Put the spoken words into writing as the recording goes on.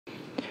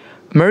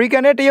အမေရိက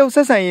န်နဲ့တရုတ်ဆ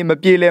က်ဆံရေးမ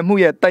ပြေလည်မှု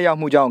ရဲ့တက်ရောက်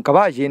မှုကြောင့်ကမ္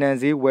ဘာရေနံ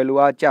ဈေးဝယ်လို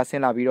အားကျဆ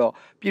င်းလာပြီးတော့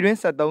ပြည်တွင်း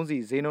73စီ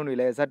ဈေးနှုန်းတွေ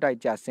လည်းဇက်တိုက်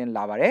ကျဆင်း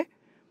လာပါတယ်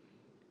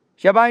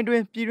။ရပိုင်းတွ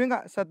င်ပြည်တွင်းက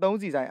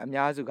73စီဆိုင်အ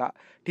များစုက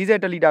ဒီဇယ်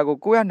1လီတာကို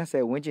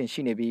920ဝန်းကျင်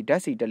ရှိနေပြီးဓာ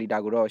တ်ဆီ1လီတာ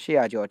ကိုတော့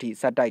800ကျော်အထိ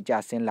ဇက်တိုက်ကျ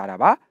ဆင်းလာတာ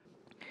ပါ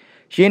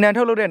။ရေနံ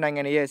ထုတ်လုပ်တဲ့နိုင်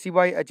ငံတွေရဲ့စီး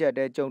ပွားရေးအကျပ်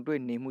တဲကြုံတွေ့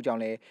နေမှုကြော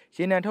င့်လည်း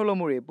ရေနံထုတ်လုပ်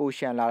မှုတွေပို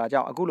ရှံလာတာ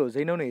ကြောင့်အခုလို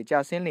ဈေးနှုန်းတွေကျ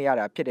ဆင်းနေရ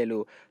တာဖြစ်တယ်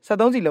လို့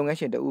73စီလုပ်ငန်း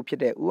ရှင်တဦးဖြစ်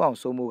တဲ့ဦးအောင်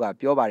စိုးမိုးက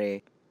ပြောပါတယ်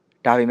။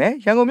ဒါပေမဲ့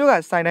ရန်ကုန်မြို့က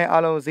ဆိုင်တိုင်း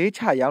အားလုံးဈေး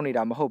ချရောင်းနေ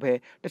တာမဟုတ်ဘဲ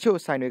တချို့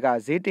ဆိုင်တွေက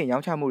ဈေးတင်ရော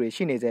င်းချမှုတွေ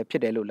ရှိနေစေဖြ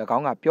စ်တယ်လို့၎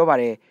င်းကပြောပါ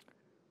တယ်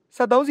။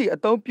73စီအ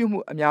သုံးပြုမှု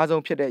အများ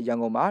ဆုံးဖြစ်တဲ့ရန်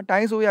ကုန်မှာတို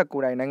င်းဆိုရကို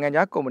ယ်တိုင်နိုင်ငံ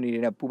ခြားကုမ္ပဏီ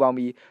တွေနဲ့ပူးပေါင်း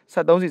ပြီး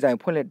73စီဆိုင်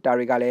ဖွင့်လှစ်တာ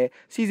တွေကလည်း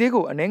စီဈေး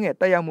ကိုအနည်းငယ်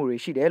တက်ရောက်မှုတွေ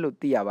ရှိတယ်လို့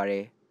သိရပါတ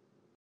ယ်။